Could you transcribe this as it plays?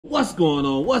What's going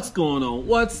on? What's going on?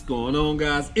 What's going on,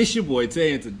 guys? It's your boy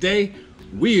Tay, and today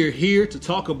we're here to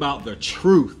talk about the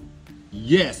truth.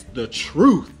 Yes, the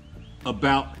truth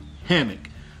about Hammoq.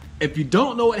 If you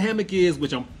don't know what Hammoq is,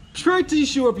 which I'm pretty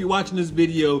sure if you're watching this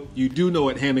video, you do know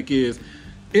what Hammoq is.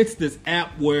 It's this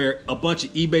app where a bunch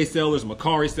of eBay sellers,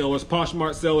 Mercari sellers,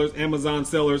 Poshmark sellers, Amazon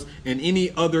sellers, and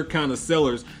any other kind of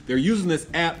sellers, they're using this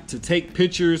app to take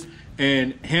pictures,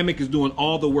 and Hammoq is doing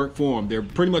all the work for them. They're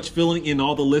pretty much filling in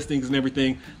all the listings and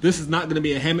everything. This is not going to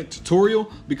be a Hammoq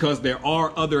tutorial because there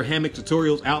are other Hammoq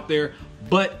tutorials out there,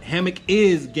 but Hammoq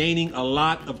is gaining a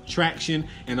lot of traction,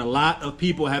 and a lot of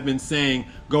people have been saying,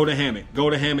 go to Hammoq, go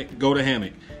to Hammoq, go to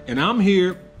Hammoq. And I'm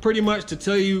here pretty much to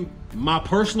tell you my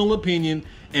personal opinion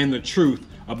and the truth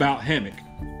about Hammoq.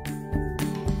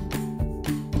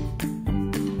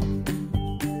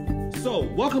 So,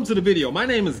 welcome to the video. My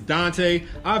name is Dante.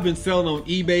 I've been selling on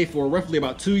eBay for roughly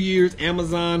about 2 years,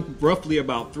 Amazon roughly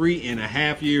about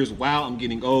 3.5 years. Wow, I'm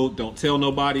getting old, don't tell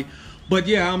nobody. But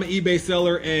yeah, I'm an eBay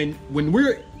seller, and when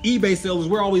we're eBay sellers,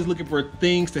 we're always looking for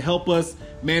things to help us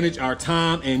manage our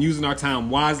time and using our time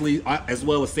wisely, as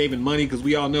well as saving money, because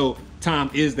we all know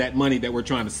time is that money that we're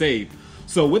trying to save.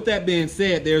 So with that being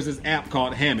said, there's this app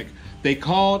called Hammoq. They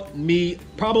called me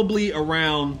probably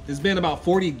around, it's been about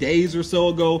 40 days or so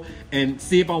ago, and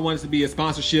see if I wanted to be a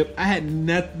sponsorship. I had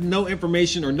no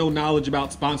information or no knowledge about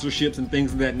sponsorships and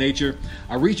things of that nature.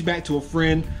 I reached back to a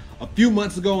friend a few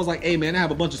months ago and was like, hey man, I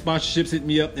have a bunch of sponsorships hitting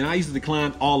me up, and I used to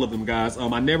decline all of them, guys.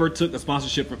 I never took a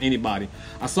sponsorship from anybody.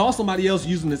 I saw somebody else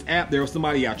using this app. There was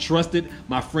somebody I trusted.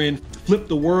 My friend Flip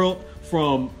the World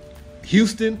from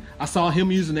Houston. I saw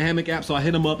him using the Hammoq app, so I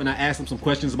hit him up and I asked him some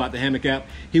questions about the Hammoq app.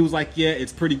 He was like, yeah,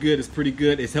 it's pretty good, it's pretty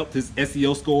good. It's helped his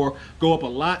SEO score go up a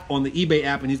lot on the eBay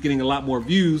app, and he's getting a lot more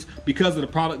views because of the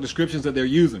product descriptions that they're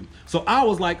using. So I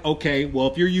was like, okay, well,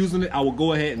 if you're using it, I will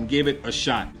go ahead and give it a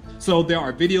shot. So there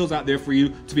are videos out there for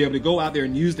you to be able to go out there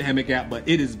and use the Hammoq app, but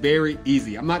it is very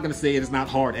easy. I'm not gonna say it is not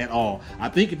hard at all. I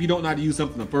think if you don't know how to use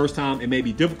something the first time, it may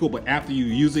be difficult, but after you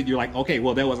use it, you're like, okay,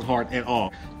 well, that wasn't hard at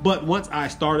all. But once I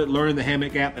started learning the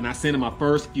Hammoq app and I sent in my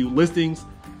first few listings,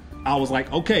 I was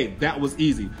like, okay, that was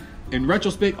easy. In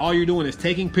retrospect, all you're doing is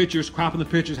taking pictures, cropping the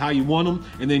pictures how you want them,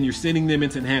 and then you're sending them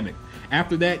into Hammoq.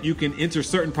 After that, you can enter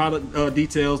certain product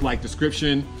details like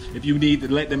description, if you need to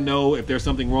let them know if there's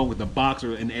something wrong with the box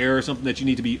or an error, something that you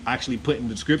need to be actually put in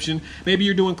the description. Maybe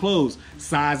you're doing clothes,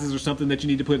 sizes or something that you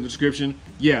need to put in the description.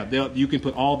 Yeah, you can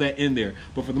put all that in there.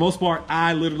 But for the most part,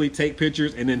 I literally take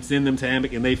pictures and then send them to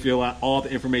Hammoq, and they fill out all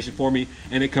the information for me,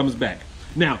 and it comes back.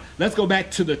 Now, let's go back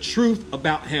to the truth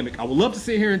about Hammoq. I would love to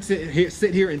sit here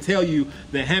and tell you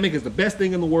that Hammoq is the best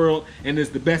thing in the world and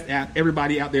it's the best app.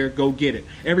 Everybody out there, go get it.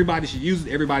 Everybody should use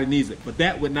it. Everybody needs it. But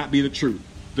that would not be the truth.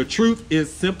 The truth is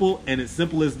simple, and it's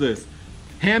simple as this.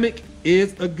 Hammoq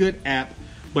is a good app,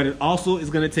 but it also is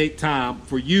going to take time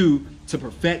for you to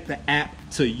perfect the app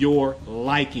to your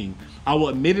liking. I will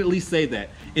admittedly say that.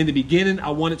 In the beginning,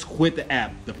 I wanted to quit the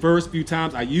app. The first few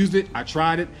times I used it, I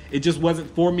tried it. It just wasn't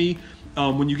for me.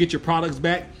 When you get your products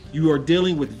back, you are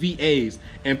dealing with VAs,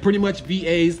 and pretty much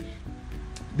VAs,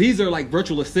 these are like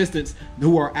virtual assistants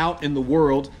who are out in the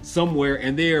world somewhere,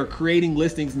 and they are creating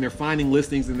listings, and they're finding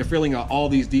listings, and they're filling out all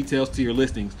these details to your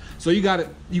listings. So you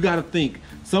gotta think,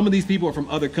 some of these people are from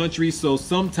other countries, so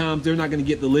sometimes they're not gonna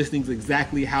get the listings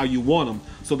exactly how you want them.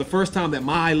 So the first time that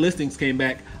my listings came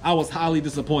back, I was highly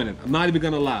disappointed. I'm not even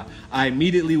gonna lie. I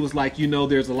immediately was like, you know,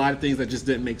 there's a lot of things that just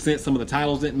didn't make sense. Some of the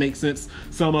titles didn't make sense.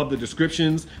 Some of the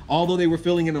descriptions, although they were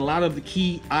filling in a lot of the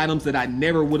key items that I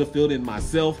never would have filled in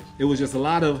myself, it was just a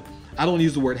lot of, I don't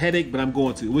use the word headache, but I'm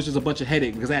going to. It was just a bunch of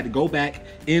headache because I had to go back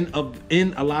in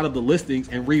a lot of the listings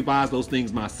and revise those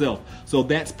things myself. So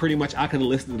that's pretty much, I could have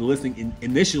listed the listing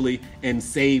initially and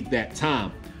saved that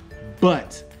time.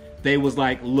 But they was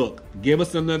like, look, give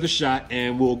us another shot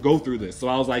and we'll go through this. So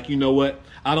I was like, you know what?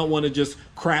 I don't want to just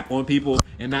crap on people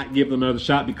and not give them another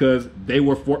shot, because they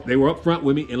were upfront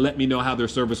with me and let me know how their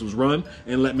service was run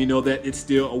and let me know that it's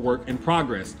still a work in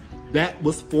progress. That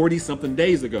was 40 something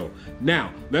days ago.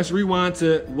 Now, let's rewind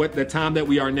to what the time that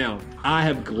we are now. I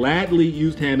have gladly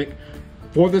used Hammoq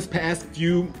for this past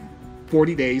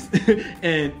 40 days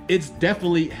and it's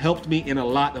definitely helped me in a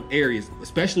lot of areas,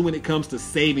 especially when it comes to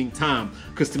saving time,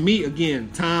 because to me,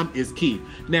 again, time is key.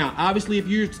 Now, obviously, if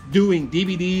you're doing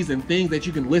DVDs and things that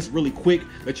you can list really quick,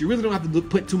 that you really don't have to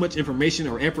put too much information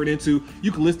or effort into,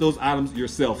 you can list those items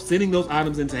yourself. Sending those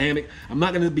items into Hammoq, I'm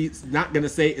not gonna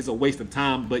say it's a waste of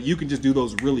time, but you can just do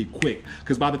those really quick,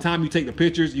 because by the time you take the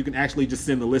pictures, you can actually just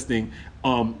send the listing,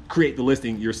 create the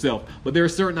listing yourself. But there are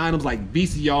certain items like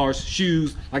VCRs,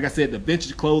 shoes, like I said, the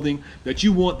vintage clothing, that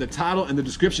you want the title and the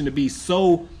description to be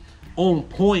so on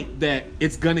point that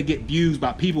it's gonna get views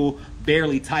by people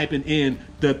barely typing in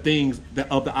the things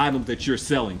of the items that you're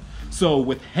selling. So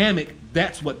with Hammock,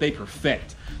 that's what they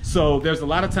perfect. So there's a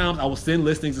lot of times I will send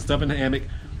listings and stuff in the Hammock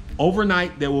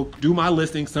overnight that will do my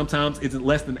listings. Sometimes it's in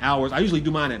less than hours. I usually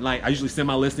do mine at night. I usually send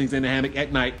my listings in the Hammock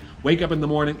at night, wake up in the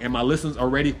morning, and my listings are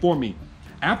ready for me.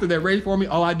 After they're ready for me,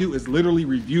 all I do is literally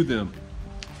review them.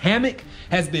 Hammock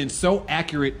has been so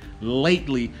accurate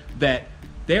lately that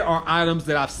there are items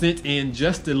that I've sent in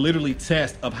just to literally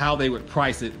test of how they would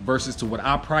price it versus to what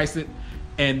I price it,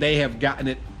 and they have gotten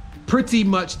it pretty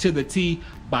much to the T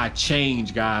by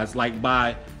change, guys, like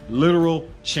by literal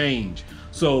change.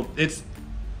 So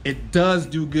it does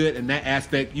do good in that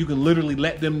aspect. You can literally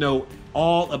let them know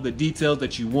all of the details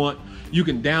that you want. You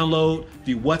can download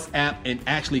the WhatsApp and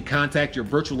actually contact your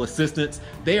virtual assistants.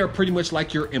 They are pretty much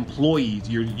like your employees.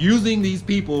 You're using these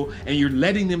people and you're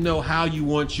letting them know how you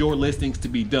want your listings to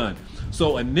be done.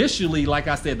 So initially, like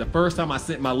I said, the first time I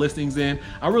sent my listings in,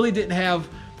 I really didn't have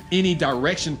any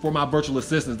direction for my virtual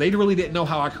assistants. They really didn't know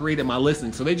how I created my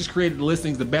listings. So they just created the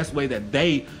listings the best way that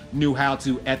they knew how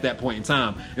to at that point in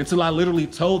time, until I literally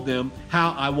told them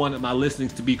how I wanted my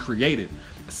listings to be created.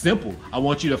 Simple. I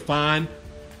want you to find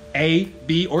A,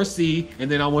 B, or C,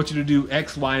 and then I want you to do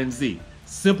X, Y, and Z.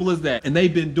 Simple as that. And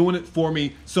they've been doing it for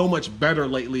me so much better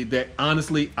lately that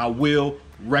honestly, I will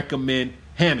recommend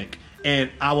Hammock.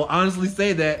 And I will honestly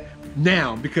say that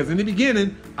now, because in the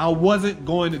beginning, I wasn't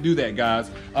going to do that, guys.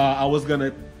 I was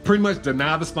gonna pretty much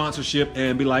deny the sponsorship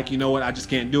and be like, you know what, I just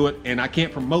can't do it. And I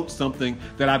can't promote something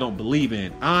that I don't believe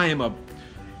in. I am a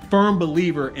firm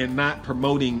believer in not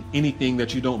promoting anything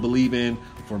that you don't believe in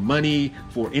for money,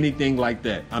 for anything like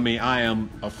that. I mean, I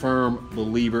am a firm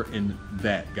believer in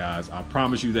that, guys. I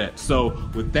promise you that. So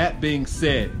with that being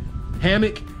said,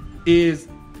 Hammock is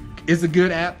a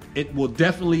good app. It will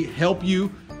definitely help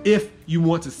you if you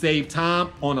want to save time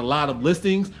on a lot of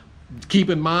listings. Keep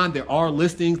in mind, there are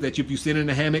listings that if you send in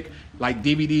a Hammock, like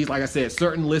DVDs, like I said,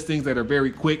 certain listings that are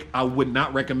very quick, I would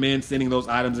not recommend sending those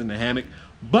items in the Hammock.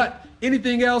 But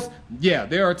anything else, yeah,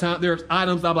 there's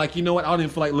items I'm like, you know what, I don't even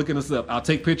feel like looking this up. I'll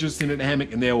take pictures, send it to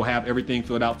Hammock, and they will have everything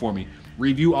filled out for me.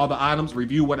 Review all the items,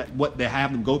 review what they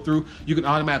have them go through. You can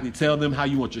automatically tell them how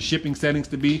you want your shipping settings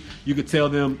to be. You can tell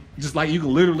them, just like you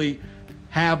can literally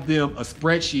have them a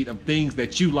spreadsheet of things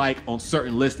that you like on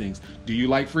certain listings. Do you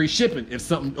like free shipping? If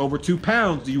something over 2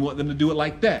 pounds, do you want them to do it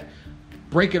like that?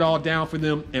 Break it all down for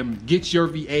them and get your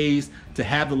VAs to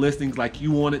have the listings like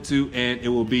you want it to, and it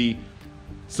will be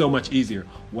so much easier.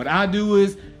 What I do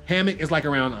is, Hammock is like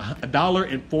around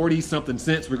 $1.40 something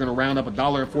cents. We're gonna round up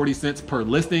 $1.40 per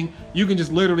listing. You can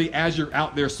just literally, as you're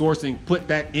out there sourcing, put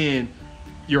that in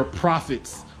your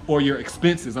profits or your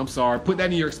expenses. I'm sorry, put that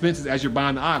in your expenses as you're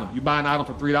buying the item. You buy an item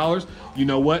for $3, you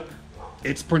know what?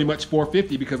 It's pretty much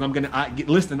 $4.50 because I'm gonna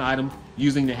list an item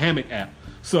using the Hammock app.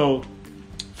 So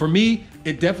for me,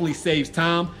 it definitely saves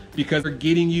time because they're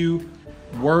getting you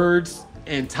words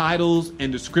and titles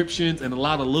and descriptions and a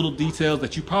lot of little details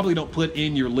that you probably don't put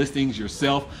in your listings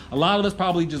yourself. A lot of us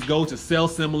probably just go to sell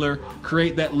similar,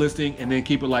 create that listing, and then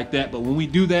keep it like that. But when we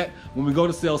do that, when we go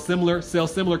to sell similar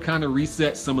kind of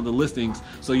resets some of the listings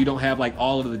so you don't have like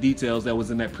all of the details that was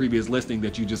in that previous listing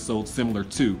that you just sold similar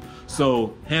to.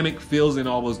 So Hammock fills in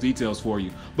all those details for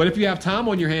you. But if you have time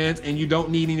on your hands and you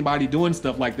don't need anybody doing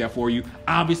stuff like that for you,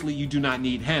 obviously you do not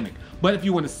need Hammock. But if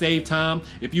you want to save time,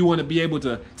 if you want to be able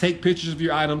to take pictures of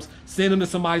your items, send them to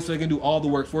somebody so they can do all the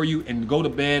work for you and go to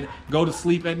bed, go to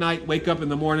sleep at night, wake up in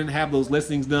the morning, have those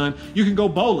listings done. You can go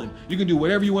bowling. You can do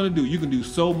whatever you want to do. You can do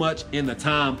so much in the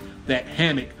time that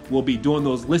Hammock will be doing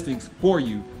those listings for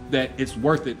you that it's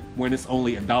worth it when it's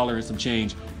only $1 and some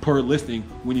change per listing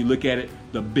when you look at it,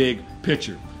 the big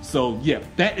picture. So yeah,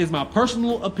 that is my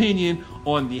personal opinion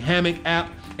on the Hammock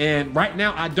app. And right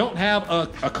now I don't have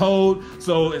a code,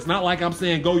 so it's not like I'm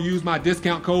saying go use my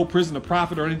discount code Prison to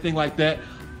Profit or anything like that.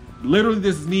 Literally,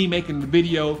 this is me making the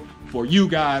video for you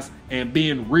guys and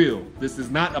being real. This is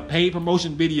not a paid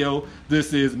promotion video.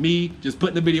 This is me just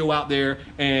putting the video out there.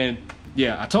 And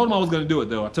yeah, I told him I was gonna do it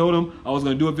though. I told him I was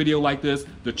gonna do a video like this,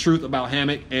 the truth about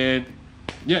Hammock, and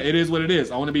yeah, it is what it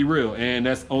is. I wanna be real, and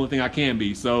that's the only thing I can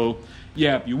be. So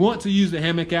yeah, if you want to use the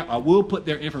Hammock app, I will put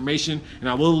their information and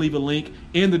I will leave a link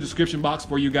in the description box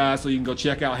for you guys so you can go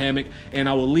check out Hammock. And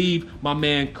I will leave my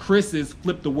man Chris's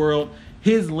Flip the World,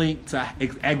 his link to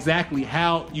exactly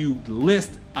how you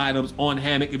list items on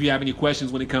Hammock if you have any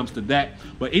questions when it comes to that.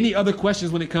 But any other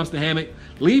questions when it comes to Hammock,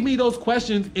 leave me those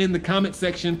questions in the comment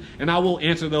section and I will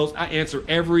answer those. I answer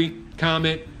every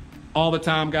comment all the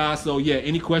time, guys. So yeah,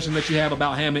 any questions that you have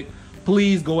about Hammock,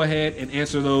 please go ahead and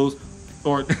answer those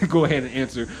or go ahead and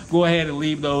answer, go ahead and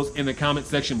leave those in the comment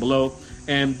section below.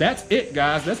 And that's it,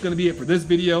 guys. That's gonna be it for this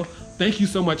video. Thank you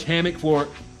so much, Hammoq, for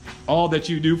all that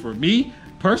you do for me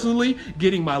personally,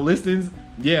 getting my listings.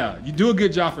 Yeah, you do a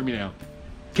good job for me now.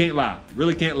 Can't lie,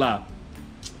 really can't lie.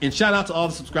 And shout out to all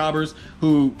the subscribers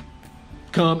who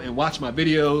come and watch my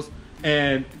videos.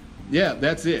 And yeah,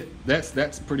 that's it.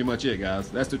 That's pretty much it, guys.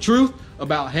 That's the truth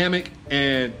about Hammoq,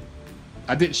 and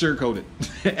I didn't sugarcoat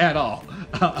it at all.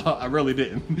 I really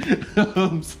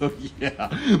didn't. So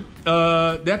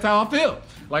yeah, that's how I feel.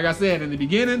 Like I said in the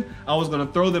beginning, I was gonna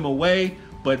throw them away,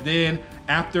 but then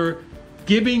after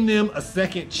giving them a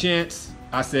second chance,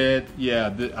 I said,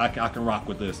 yeah, I can rock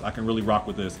with this. I can really rock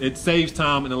with this. It saves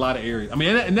time in a lot of areas. I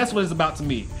mean, and that's what it's about to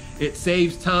me. It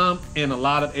saves time in a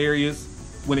lot of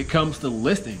areas when it comes to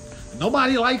listing.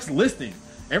 Nobody likes listing.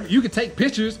 You can take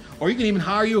pictures, or you can even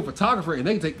hire you a photographer and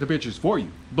they can take the pictures for you.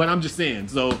 But I'm just saying,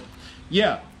 so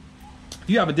yeah, if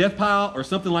you have a death pile or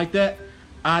something like that,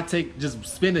 I just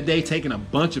spend a day taking a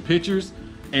bunch of pictures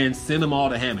and send them all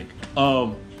to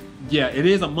Hammoq. Yeah, it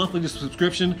is a monthly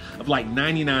subscription of like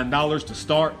 $99 to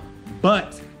start,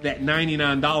 but that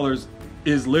 $99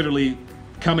 is literally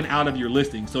coming out of your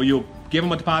listing. So you'll give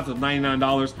them a deposit of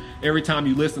 $99. Every time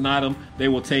you list an item, they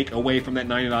will take away from that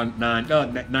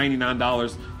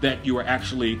 $99 that you are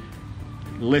actually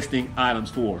listing items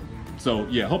for. So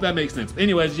yeah, hope that makes sense.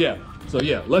 Anyways, yeah. So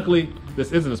yeah, luckily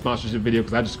this isn't a sponsorship video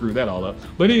because I just screwed that all up.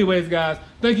 But anyways, guys,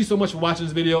 thank you so much for watching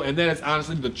this video. And that is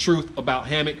honestly the truth about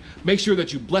Hammoq. Make sure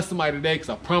that you bless somebody today, because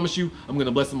I promise you, I'm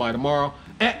gonna bless somebody tomorrow.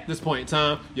 At this point in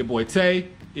time, your boy Tay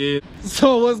is.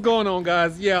 So what's going on,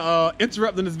 guys? Yeah,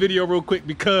 interrupting this video real quick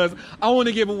because I want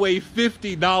to give away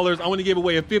 $50. I want to give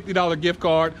away a $50 gift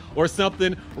card or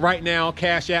something right now.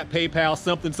 Cash App, PayPal,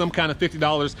 something, some kind of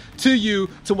 $50 to you,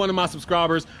 to one of my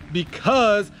subscribers,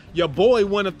 because your boy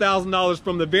won $1,000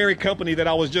 from the very company that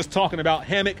I was just talking about,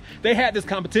 Hammoq. They had this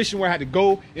competition where I had to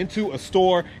go into a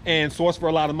store and source for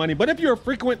a lot of money. But if you're a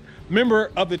frequent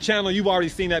member of the channel, you've already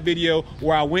seen that video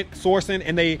where I went sourcing,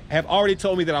 and they have already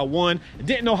told me that I won. I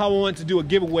didn't know how I wanted to do a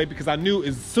giveaway because I knew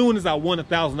as soon as I won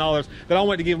 $1,000 that I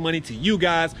wanted to give money to you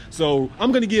guys. So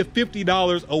I'm gonna give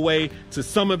 $50 away to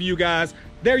some of you guys.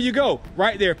 There you go,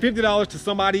 right there, $50 to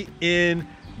somebody in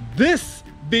this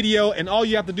video. And all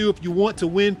you have to do if you want to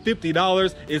win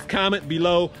 $50 is comment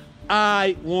below,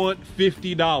 I want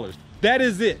 $50. That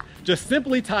is it. Just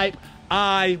simply type,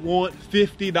 I want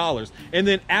 $50. And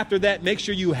then after that, make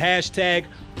sure you hashtag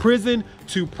prison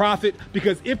to profit,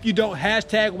 because if you don't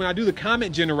hashtag when I do the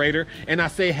comment generator and I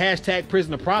say hashtag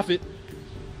prison to profit,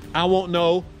 I won't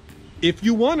know if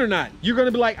you won or not. You're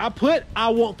gonna be like, I put I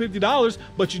want $50,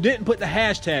 but you didn't put the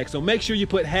hashtag. So make sure you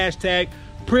put hashtag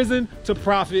prison to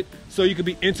profit so you can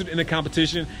be entered in the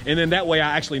competition. And then that way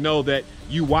I actually know that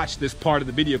you watched this part of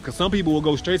the video, because some people will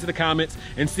go straight to the comments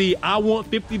and see I want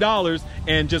 $50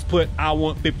 and just put I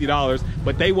want $50,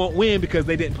 but they won't win because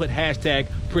they didn't put hashtag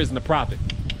prison to profit.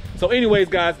 So anyways,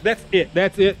 guys, that's it.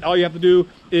 That's it. All you have to do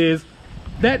is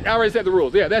that. I already said the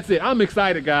rules. Yeah, that's it. I'm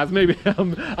excited, guys. Maybe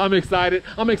I'm excited.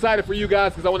 I'm excited for you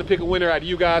guys because I want to pick a winner out of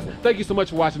you guys. Thank you so much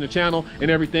for watching the channel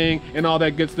and everything and all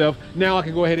that good stuff. Now I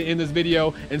can go ahead and end this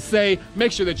video and say,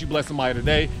 make sure that you bless somebody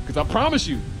today, because I promise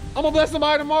you, I'm gonna bless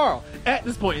somebody tomorrow. At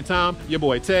this point in time, your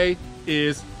boy Tay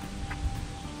is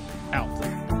out.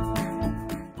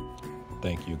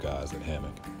 Thank you guys at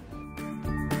Hammoq